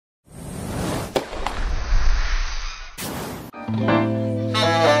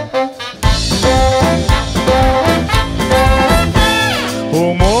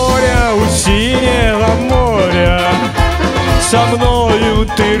У моря, у синего моря, со мною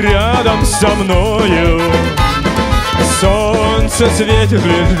ты рядом со мною. Солнце светит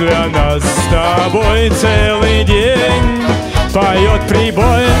лишь для нас с тобой. Целый день поет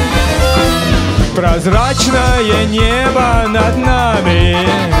прибой. Прозрачное небо над нами,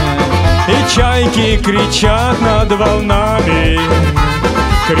 и чайки кричат над волнами.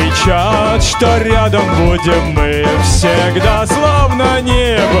 Кричат, что рядом будем мы всегда, словно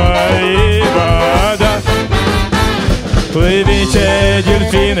небо и вода. Плывите,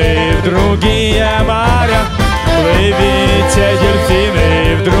 дельфины, в другие моря. Плывите,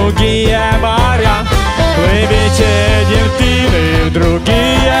 дельфины, в другие моря. Плывите, дельфины, в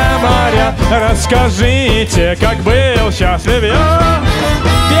другие моря. Расскажите, как был счастлив я.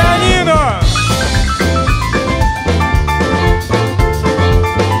 Пианино!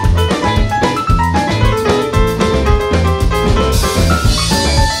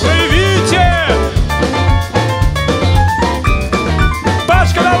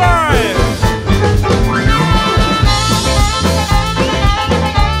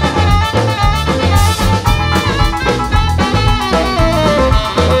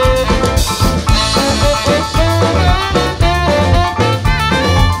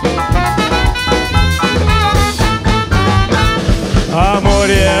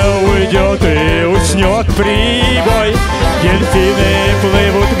 Уйдет и уснет прибой. Дельфины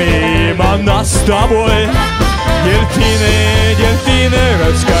плывут мимо нас с тобой. Дельфины, дельфины,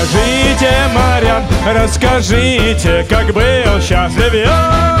 расскажите морям, расскажите, как был счастлив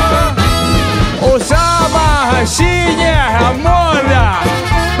я. У самого синего моря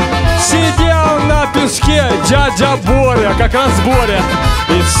сидел на песке дядя Боря, как раз Боря.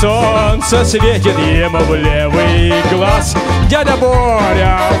 И солнце светит ему в левый глаз. Дядя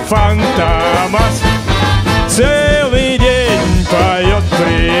Боря фантомас. Целый день поет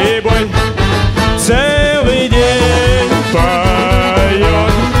прибой. Целый день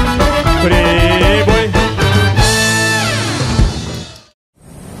поет прибой.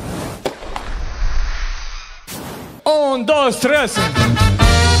 Он до стресса.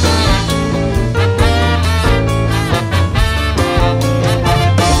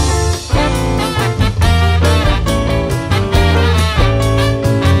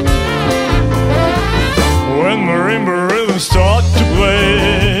 Start to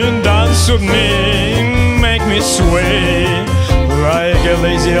play and dance with me, make me sway like a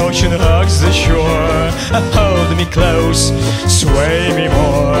lazy ocean hugs the shore. Hold me close, sway me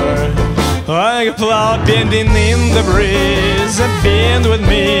more like a flower bending in the breeze. Bend with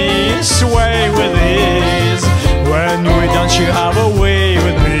me, sway with ease. When we dance you have a way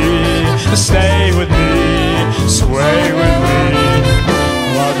with me. Stay with me, sway with me.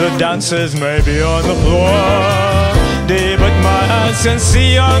 While the dancers may be on the floor, but my eyes can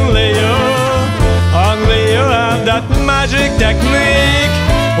see only you. Only you have that magic technique.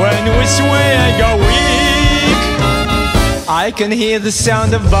 When we sway I go weak. I can hear the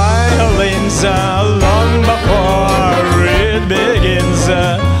sound of violins long before it begins.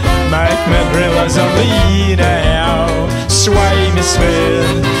 Make me realize only now. Sway me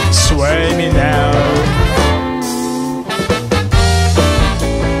smooth, sway me now.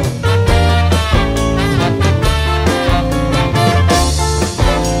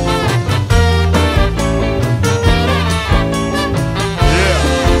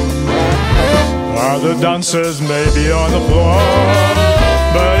 The dancers may be on the floor,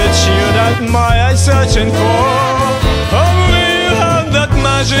 but it's you that my eyes searching for. Only you have that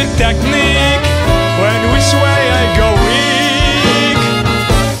magic technique. When we sway I go weak.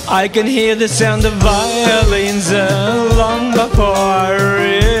 I can hear the sound of violins long before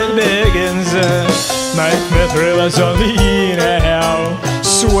it begins. Make me thrill us only now.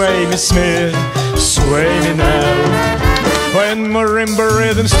 Sway me smooth, sway me now. When marimba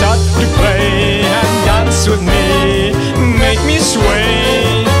rhythms start to play and dance with me, make me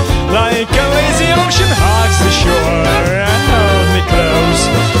sway like a lazy ocean hugs the shore. And hold me close,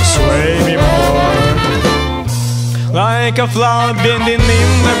 sway me more like a flower bending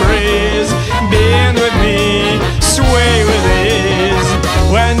in the breeze. Bend with me, sway with ease.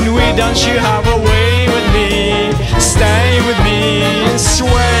 When we dance you have a way with me. Stay with me,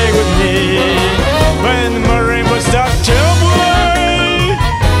 sway with me. When marimba starts to play,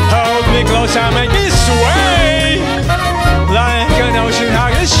 hold me close and make me sway like an ocean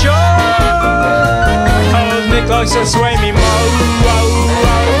hug the shore. Hold me close and sway me more,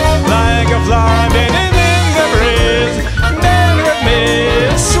 like a flower bending in the breeze. Bend with me,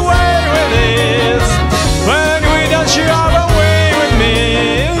 sway with ease. When we dance you have a way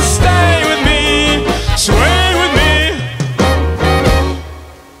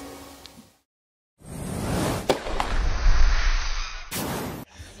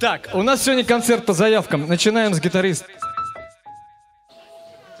Так, у нас сегодня концерт по заявкам. Начинаем с гитариста.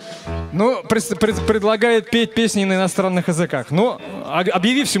 Ну, предлагает петь песни на иностранных языках. Ну,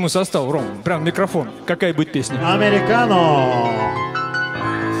 объяви всему составу, Ром, прям микрофон. Какая будет песня? Американо.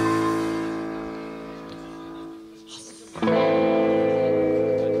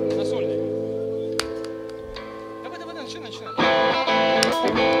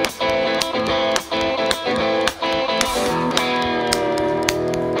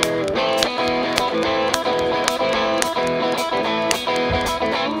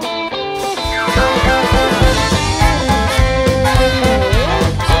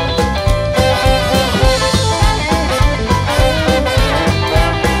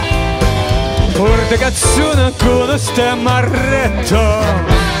 Ragazzuna con lo stemmaretto,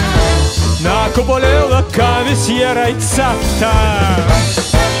 una cupola che mi si era alzata,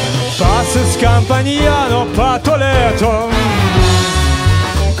 passa scampagnano patoletto,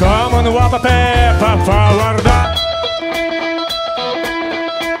 come un uomo peppa fa guardare.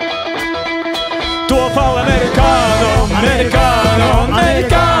 Tuo fa l'americano, americano,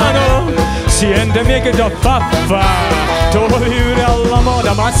 americano, siente mica da pappa. Tu vivi alla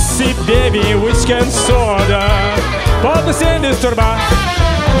moda, ma si bevi whisky and soda. Poi sei disturbato.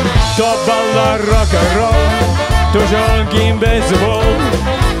 Tu balla rock and roll, tu giochi in baseball,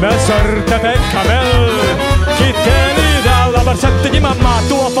 ma sorte per camel. Chi te li dà la borsetta di mamma?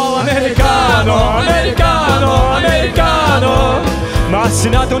 Tu fa l'americano, americano, americano. Ma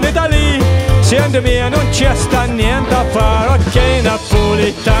sei nato in Italia, siendo mia non c'è sta niente a fare. Ok,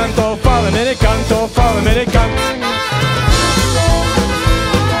 napolitano, fa l'americano, fa l'americano.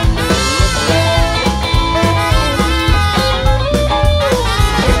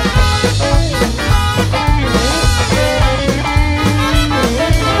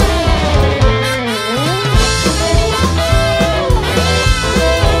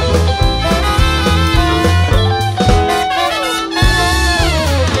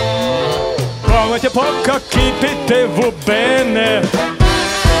 Poco capitevo bene,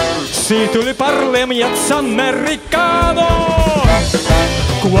 se tu li parli miezza americano,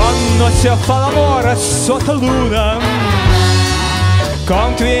 quando si fa l'amore sotto luna,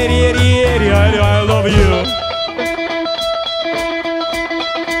 con ieri, I love you.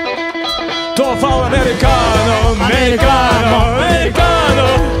 Tu fa l'americano, americano, americano,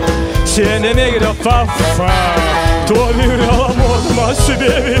 siete mica da faffa. Tu vivi alla moda, ma si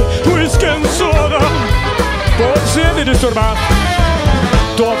bevi whisky and soda. Poi sei disturbato.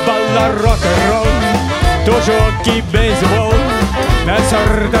 Tu balla rock and roll, tu giochi baseball, ma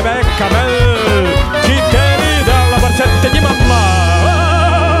sorte per camel. Chi te li dà la borsetta di mamma?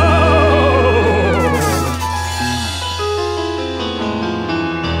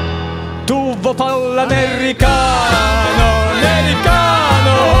 Tu vuoi fare l'americano,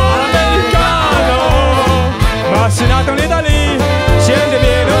 americano, americano. Ma sei nato in Italia, siete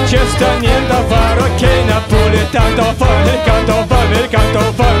miei, non c'è sta niente a fare. Ok, napoletano, fa l'americano, fa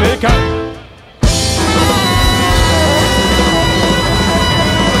l'americano, fa l'americano.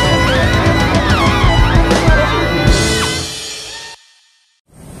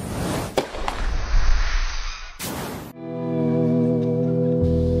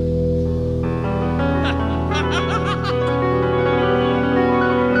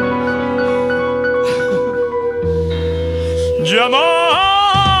 Jamaica,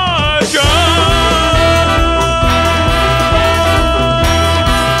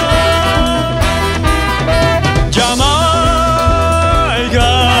 Jamaica,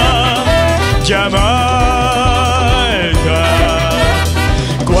 Jamaica.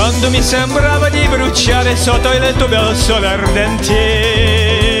 Quando mi sembrava di bruciare sotto il letto del sole ardente,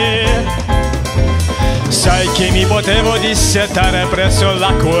 sai che mi potevo dissetare presso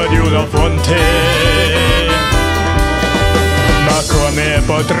l'acqua di una fonte. Ma come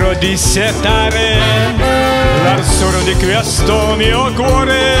potrò dissetare l'arsuro di questo mio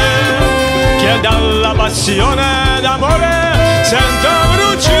cuore, che dalla passione d'amore sento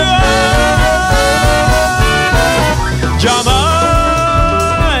bruciare? Jamaica,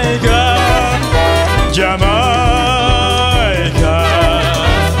 Jamaica,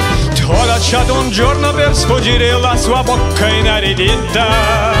 ti ho lasciato un giorno per sfuggire la sua bocca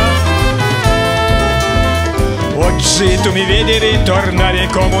inaridita. Oggi tu mi vedi ritornare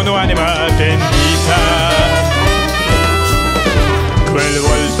come un'anima pentita. Quel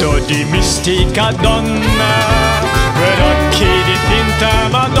volto di mistica donna, quell'occhi di tinta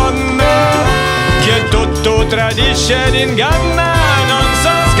Madonna, che tutto tradisce ed inganna, non so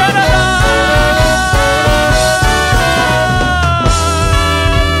scadarà.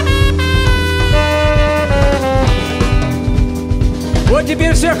 Вот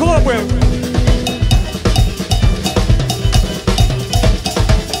теперь все хлопаем.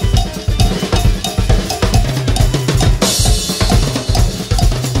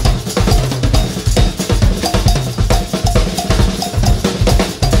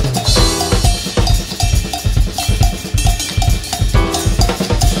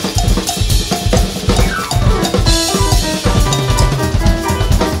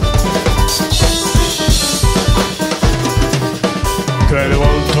 Quel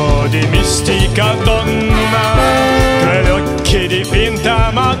volto di mistica donna, quegli occhi di finta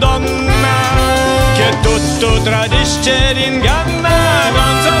Madonna, che tutto tradisce ed inganna,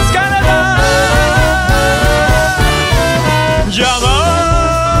 non so scalerà. Giamaica,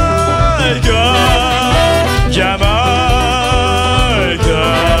 Giamaica,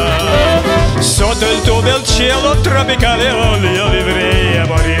 sotto il tuo bel cielo tropicale io vivrei a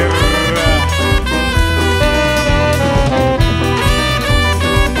morire.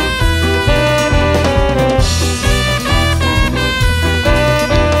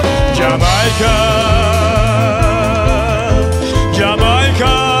 Jamaica,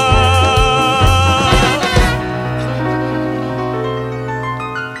 Jamaica.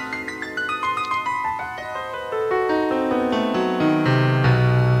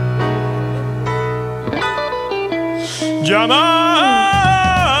 Jamaica.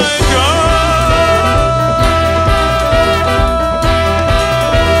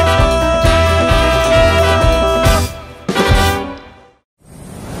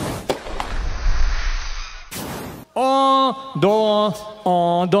 Un,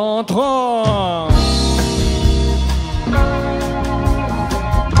 deux, trois.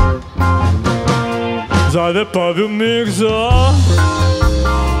 J'avais pas vu mieux que ça.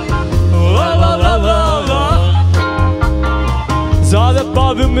 La la la la la. J'avais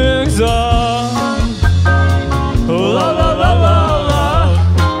pas vu mieux que ça. La la la la la.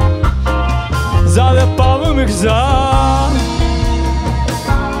 J'avais pas vu mieux que ça.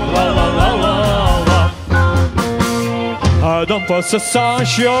 La la la la la. Dans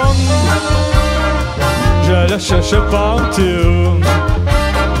possession, je la cherche partout.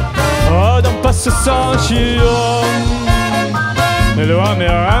 Dans possession, elle doit me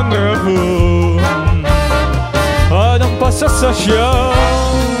rendre fou. Dans possession,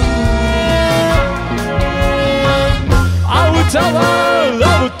 Ah oui, ça va, là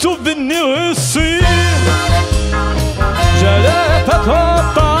vous tout venir ici. je l'ai pas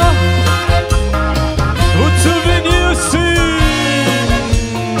pas. Vous tout venir ici.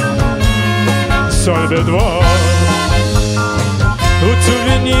 Sur le doigt, Vous tout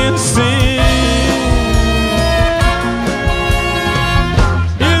venir ici.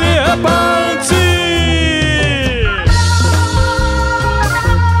 Il est parti.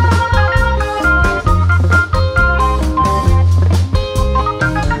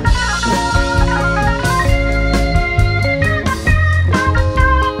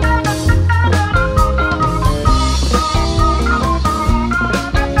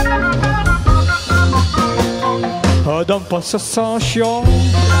 dans possession,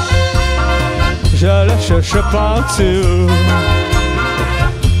 je la cherche partout.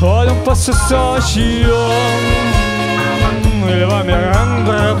 Dans possession, il va me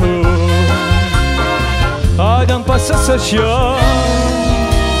rendre fou. Dans possession,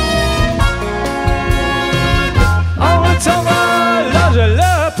 En retournant là, je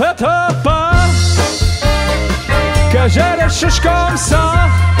le pète pas. Que je le cherche comme ça.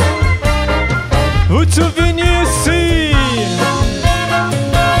 Vous tout venez ici.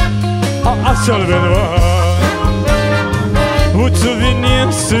 sur le doigt, vous tout venez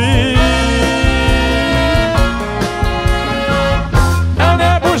ici.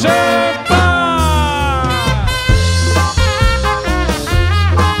 Ne bougez pas.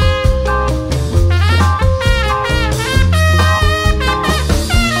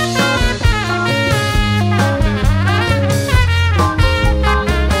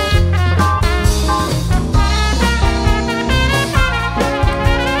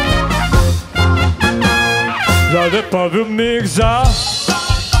 J'avais pas vu Mixa.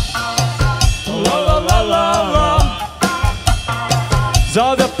 La la la la la.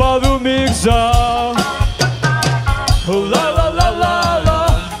 J'avais pas vu Mixa. La la la la la.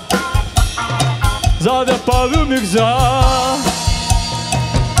 J'avais pas vu Mixa.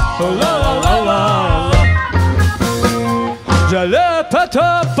 La la la la la. Je le pète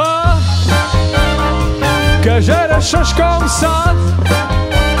pas. Que je le cherche comme ça.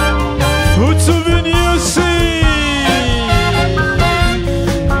 Vous te souvenez aussi.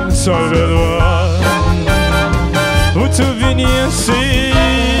 Sur le doigt, vous te souvenez aussi.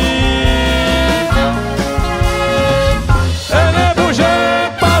 Ne bougez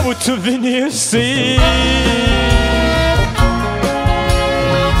love to Venice.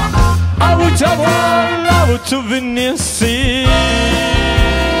 I would love to Venice.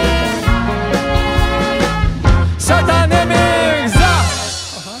 Satane Mirza.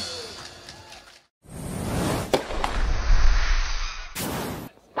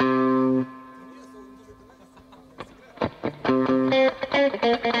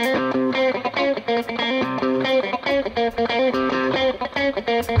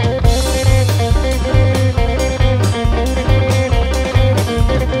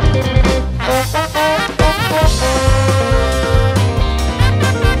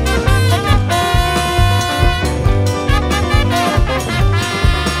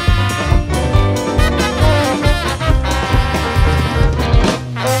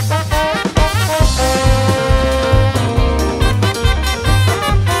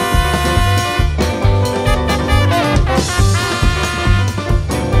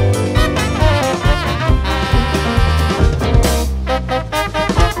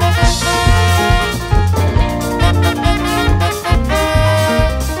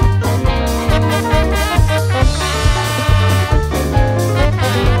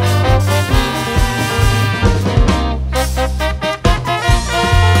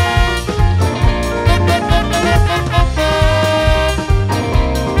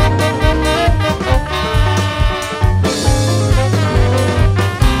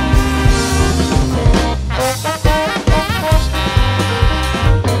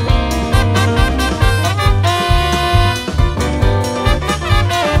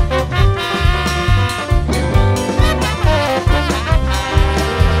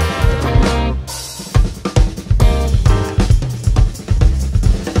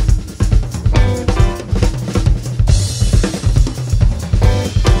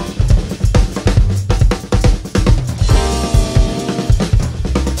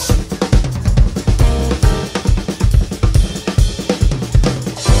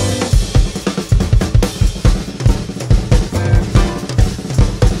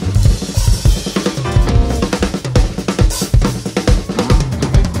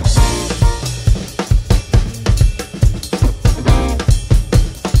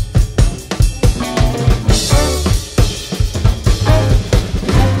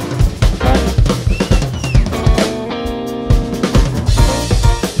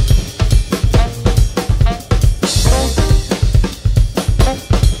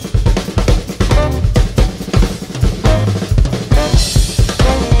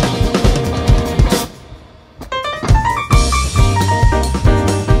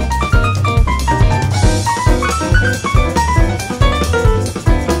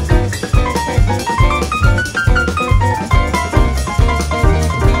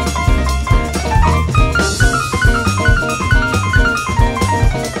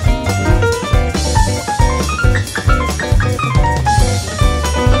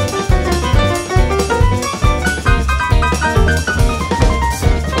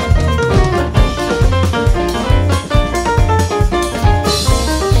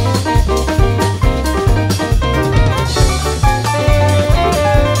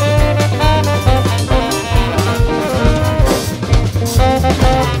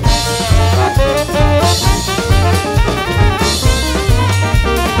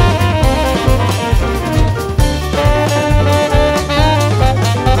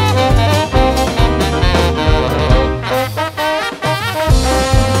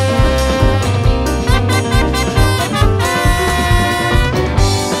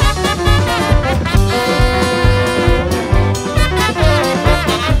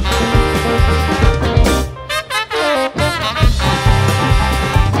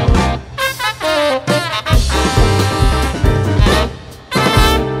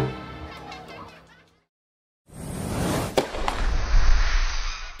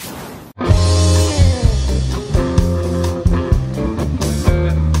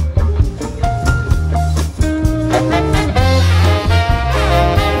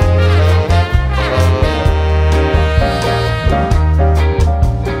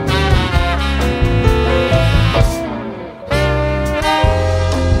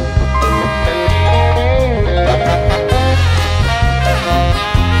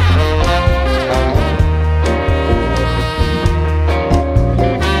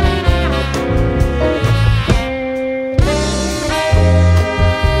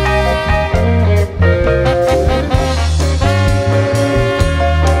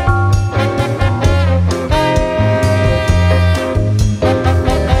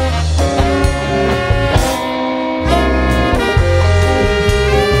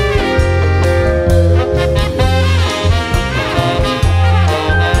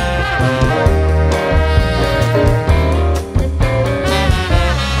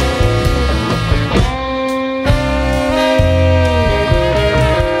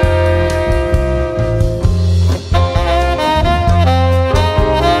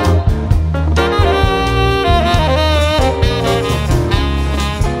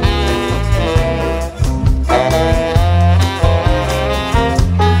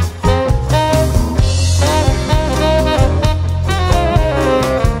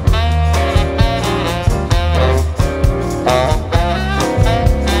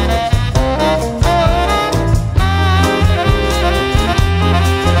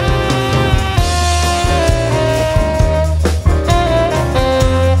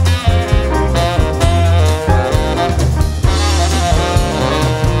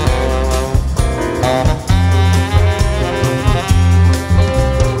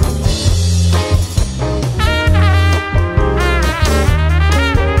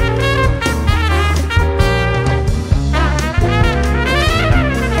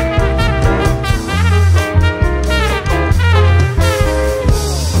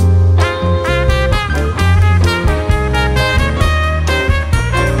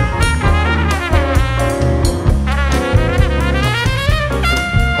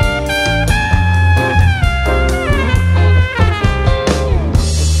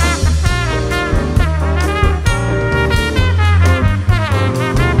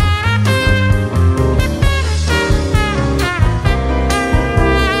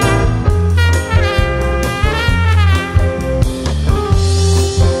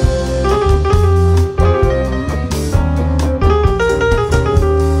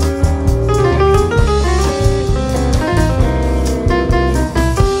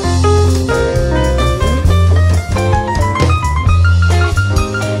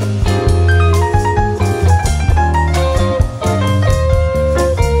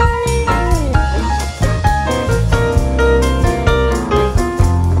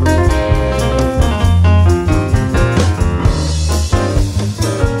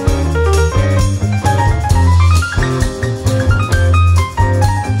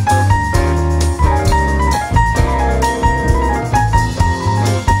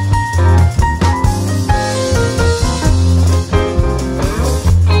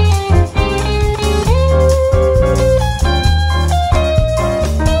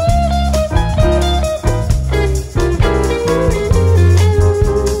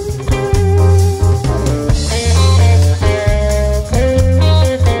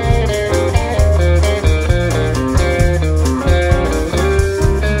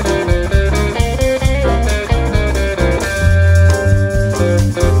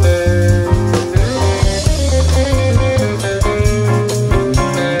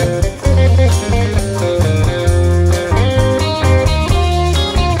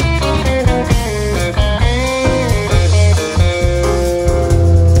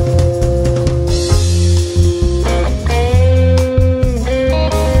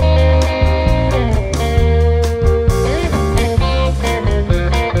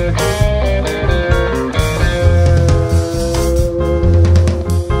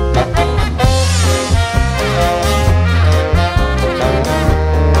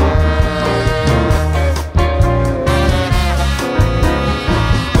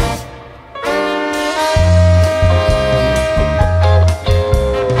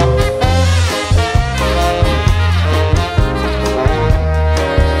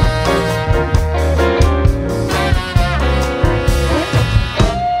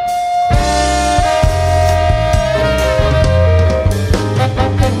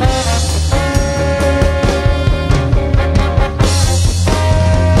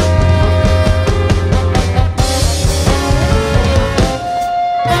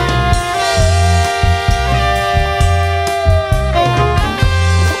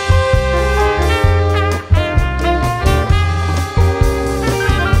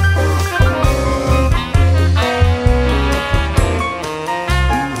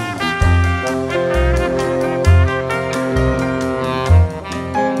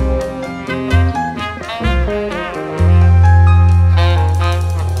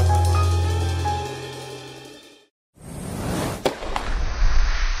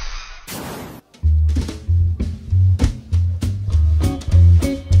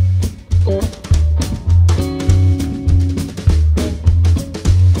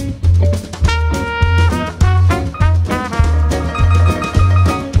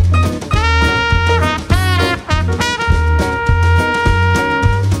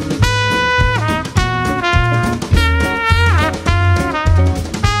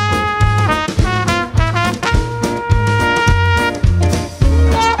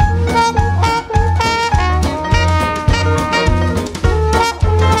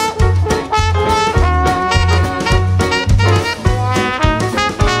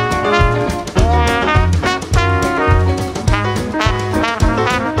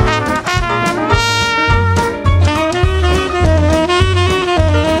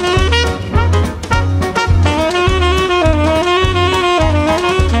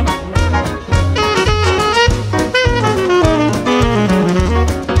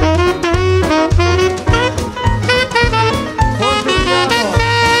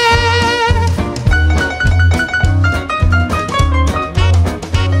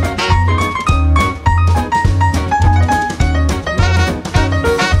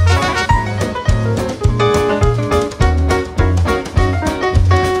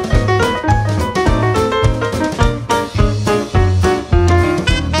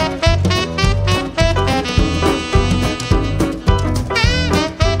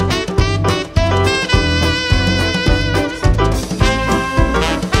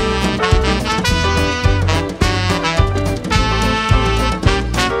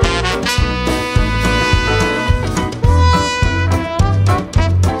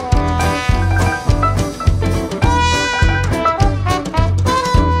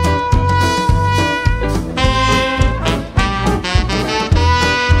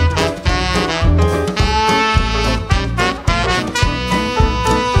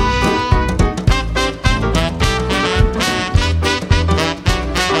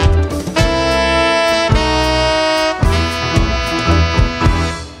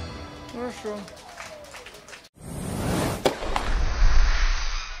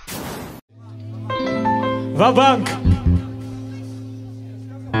 Ва-банк!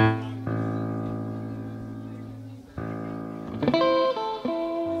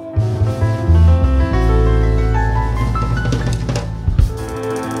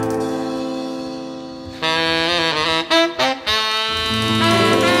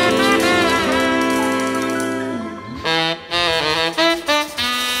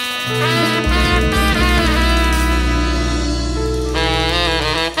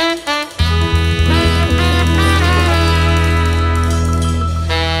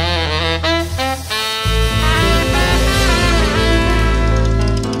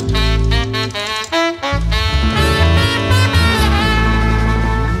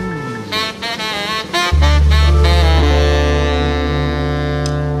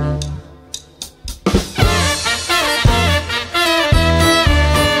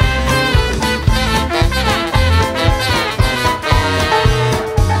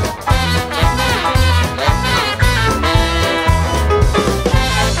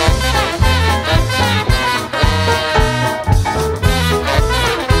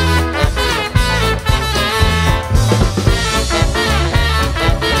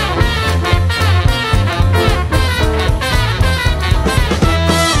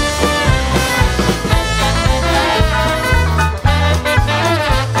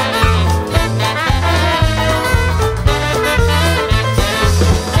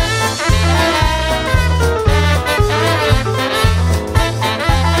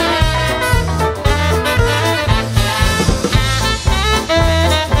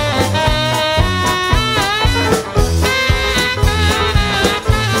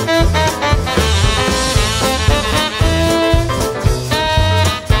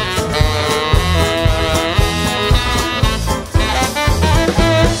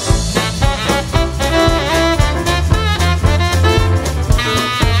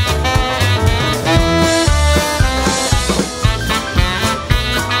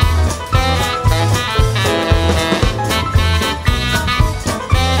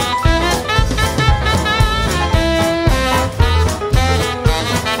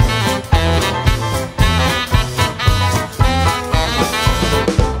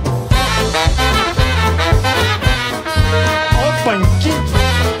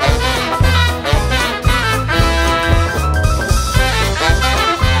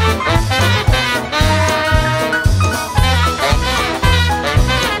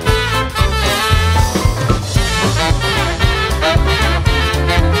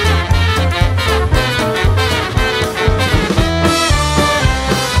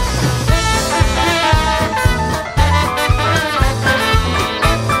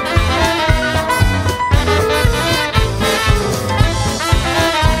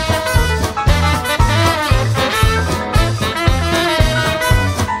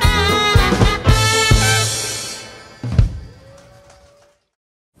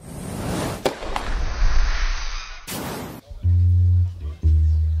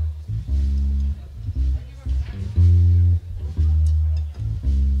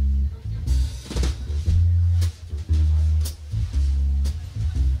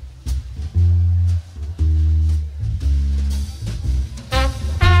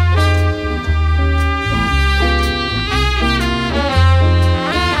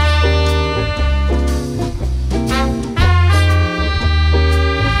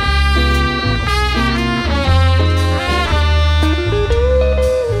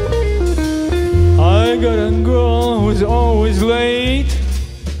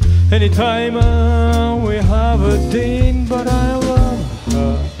 Anytime we have a date, but I love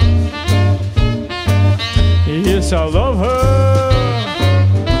her. Yes, I love her.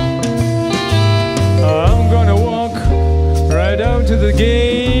 I'm gonna walk right out to the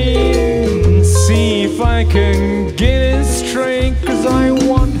gate and see if I can get it straight, 'cause I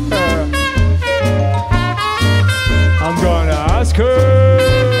want her. I'm gonna ask her,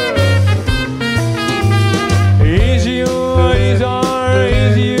 is you,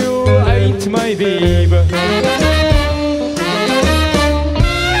 my babe?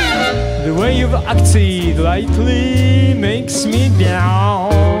 The way you've acted lately makes me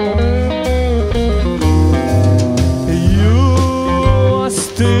down. You are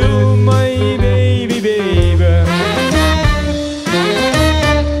still my baby, babe.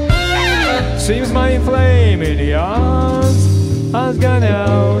 Seems my flame in the eyes has gone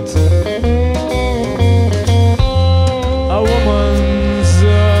out. A woman's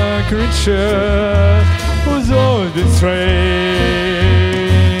creature who's always been strange.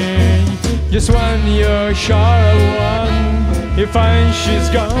 Just when you're sure of one, you find she's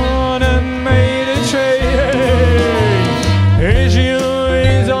gone and made a change. Is you,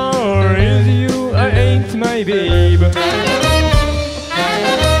 is or is you, I ain't my my babe.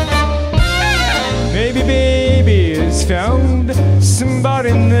 Maybe baby has found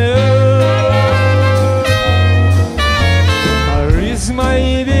somebody new. Or is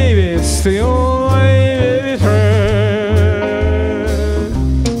my baby still my baby friend?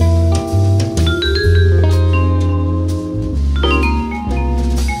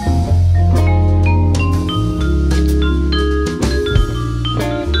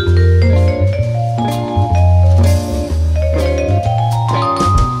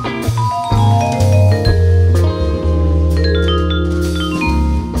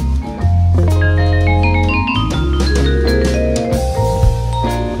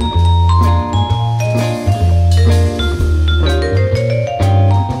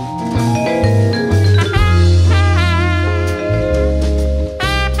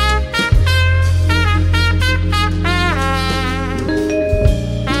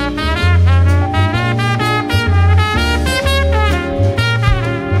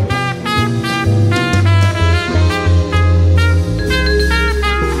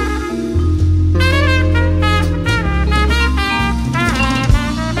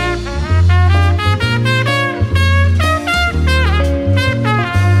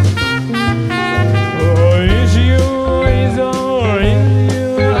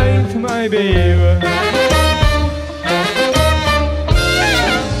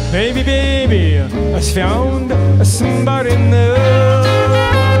 Maybe baby has found somebody new.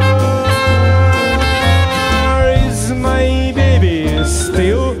 Or is my baby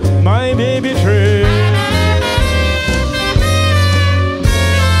still my baby true?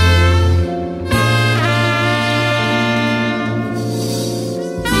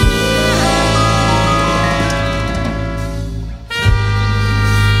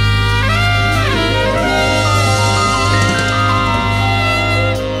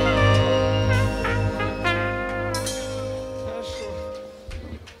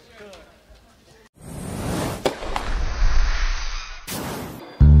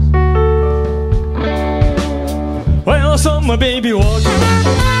 Well, I saw my baby walking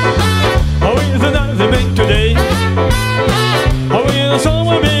with another man today. Oh, well, I saw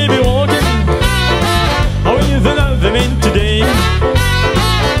my baby walking with another man today.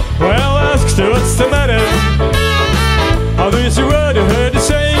 Well, I asked her what's the matter. Oh, this is what I heard her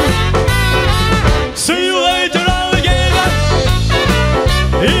say. See you later, alligator,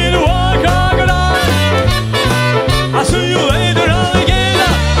 in a walk crocodile. I see you later,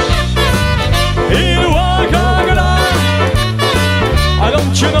 alligator, in a walk crocodile.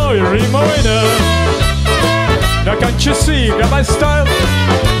 Don't you know you're in my winner? Now can't you see, got my style?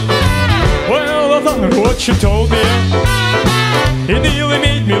 Well, I thought what you told me, it nearly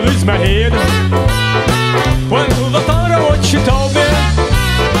made me lose my head. Well, I thought what you told me,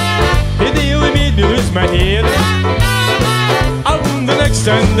 it nearly made me lose my head. On the next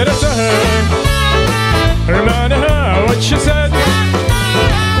time that I saw her, reminded her what she said.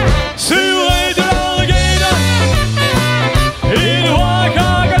 See you later, alligator, in a white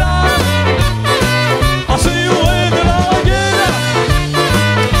crocodile. I'll see you later, alligator,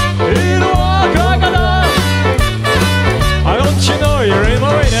 in a white crocodile. Don't you know you're in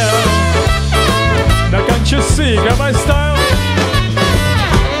my way now? Now can't you see, got my style?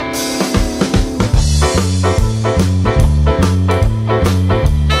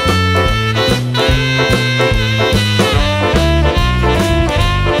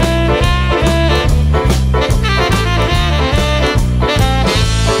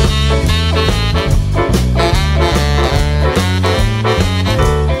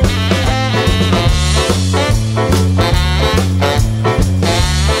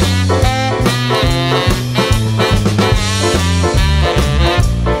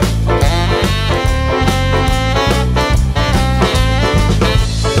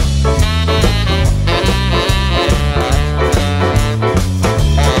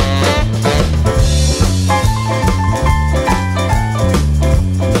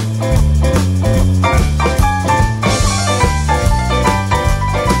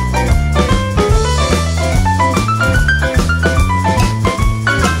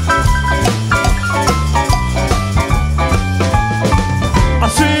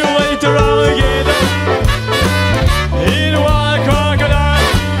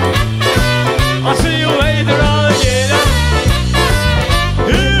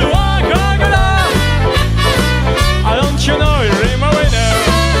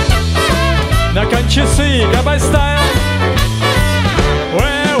 Can't you see, got my style?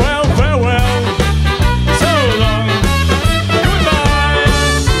 Well, well, farewell, so long, goodbye.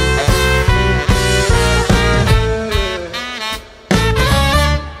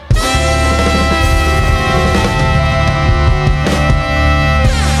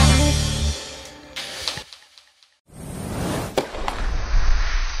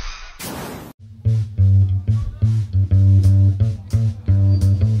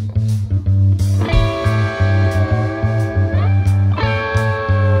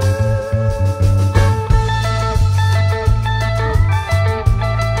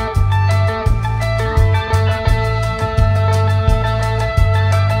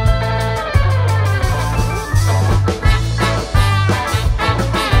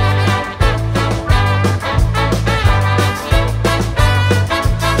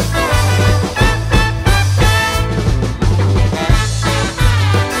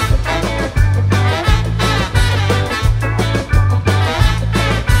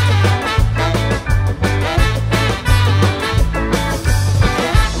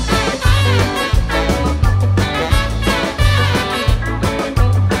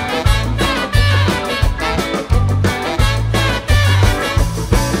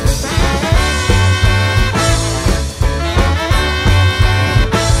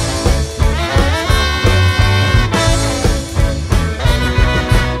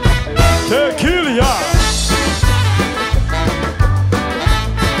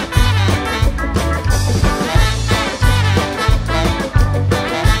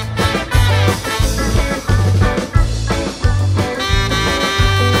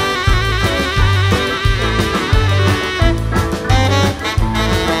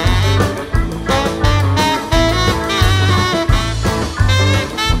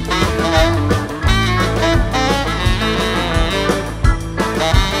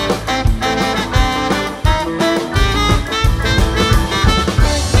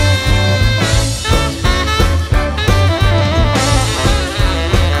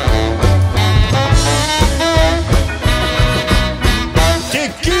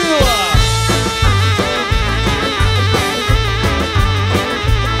 Счастливо!